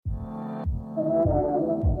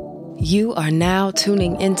You are now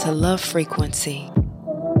tuning into Love Frequency,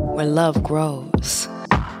 where love grows.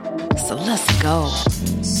 So let's go.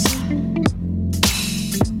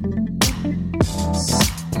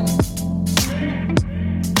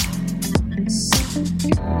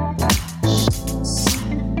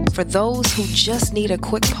 For those who just need a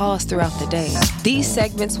quick pause throughout the day, these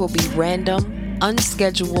segments will be random,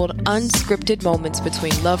 unscheduled, unscripted moments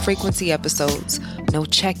between Love Frequency episodes. No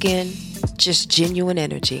check-in, just genuine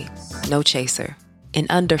energy. No chaser. In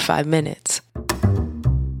under 5 minutes.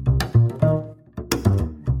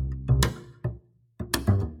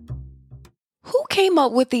 Who came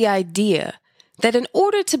up with the idea that in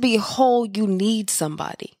order to be whole, you need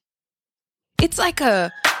somebody? It's like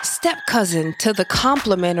a step cousin to the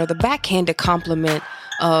compliment or the backhanded compliment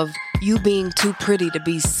of you being too pretty to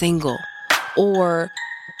be single, or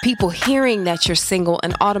people hearing that you're single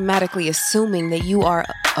and automatically assuming that you are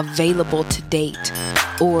available to date,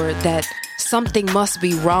 or that something must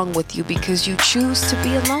be wrong with you because you choose to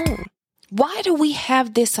be alone. Why do we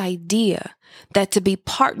have this idea that to be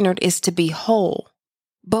partnered is to be whole,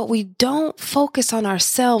 but we don't focus on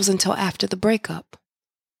ourselves until after the breakup?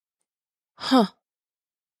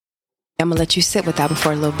 I'm gonna let you sit with that one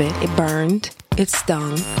for a little bit. It burned. It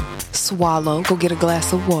stung. Swallow. Go get a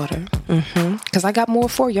glass of water. Because I got more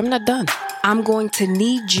for you. I'm not done. I'm going to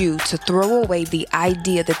need you to throw away the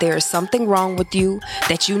idea that there is something wrong with you,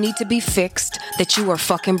 that you need to be fixed, that you are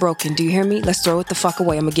fucking broken. Do you hear me? Let's throw it the fuck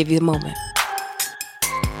away. I'm gonna give you a moment.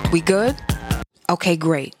 We good? Okay,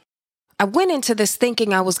 great. I went into this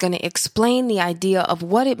thinking I was going to explain the idea of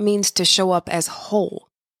what it means to show up as whole.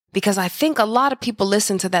 Because I think a lot of people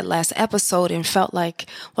listened to that last episode and felt like,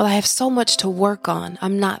 well, I have so much to work on.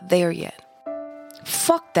 I'm not there yet.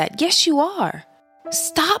 Fuck that. Yes, you are.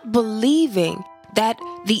 Stop believing that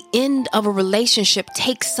the end of a relationship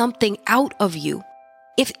takes something out of you.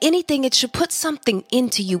 If anything, it should put something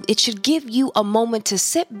into you. It should give you a moment to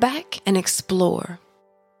sit back and explore.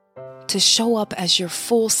 To show up as your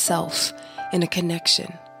full self in a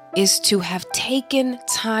connection is to have taken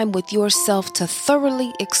time with yourself to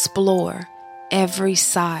thoroughly explore every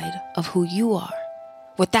side of who you are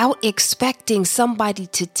without expecting somebody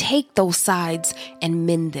to take those sides and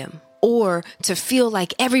mend them, or to feel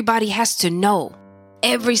like everybody has to know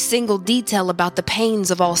every single detail about the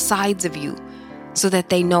pains of all sides of you so that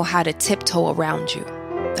they know how to tiptoe around you.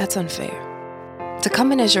 That's unfair. To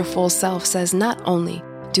come in as your full self says not only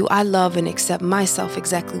do I love and accept myself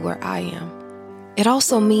exactly where I am, it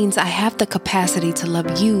also means I have the capacity to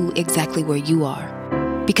love you exactly where you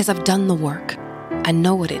are, because I've done the work. I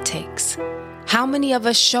know what it takes. How many of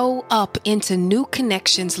us show up into new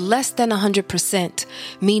connections less than 100%,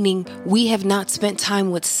 meaning we have not spent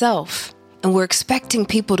time with self, and we're expecting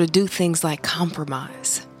people to do things like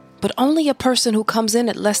compromise? But only a person who comes in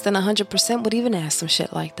at less than 100% would even ask some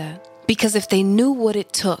shit like that. Because if they knew what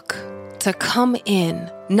it took to come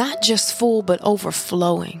in, not just full, but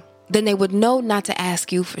overflowing, then they would know not to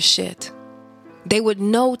ask you for shit. They would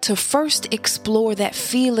know to first explore that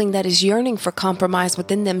feeling that is yearning for compromise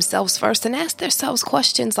within themselves first, and ask themselves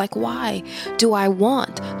questions like, why do I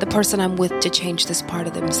want the person I'm with to change this part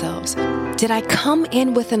of themselves? Did I come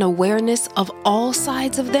in with an awareness of all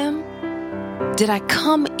sides of them? Did I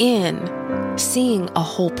come in seeing a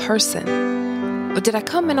whole person? Or did I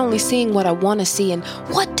come in only seeing what I want to see? And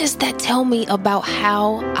what does that tell me about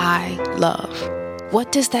how I love?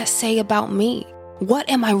 What does that say about me? What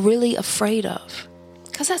am I really afraid of?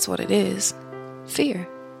 Because that's what it is. Fear.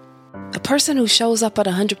 A person who shows up at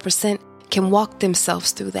 100% can walk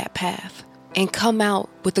themselves through that path and come out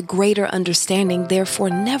with a greater understanding, therefore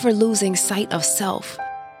never losing sight of self.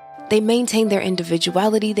 They maintain their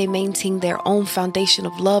individuality, they maintain their own foundation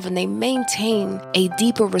of love, and they maintain a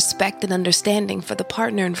deeper respect and understanding for the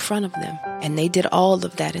partner in front of them. And they did all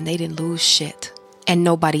of that and they didn't lose shit. And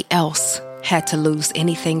nobody else had to lose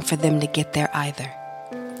anything for them to get there either.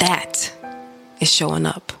 That is showing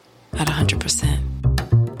up at 100%.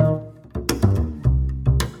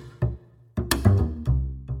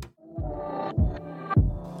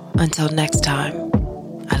 Until next time,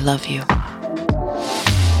 I love you.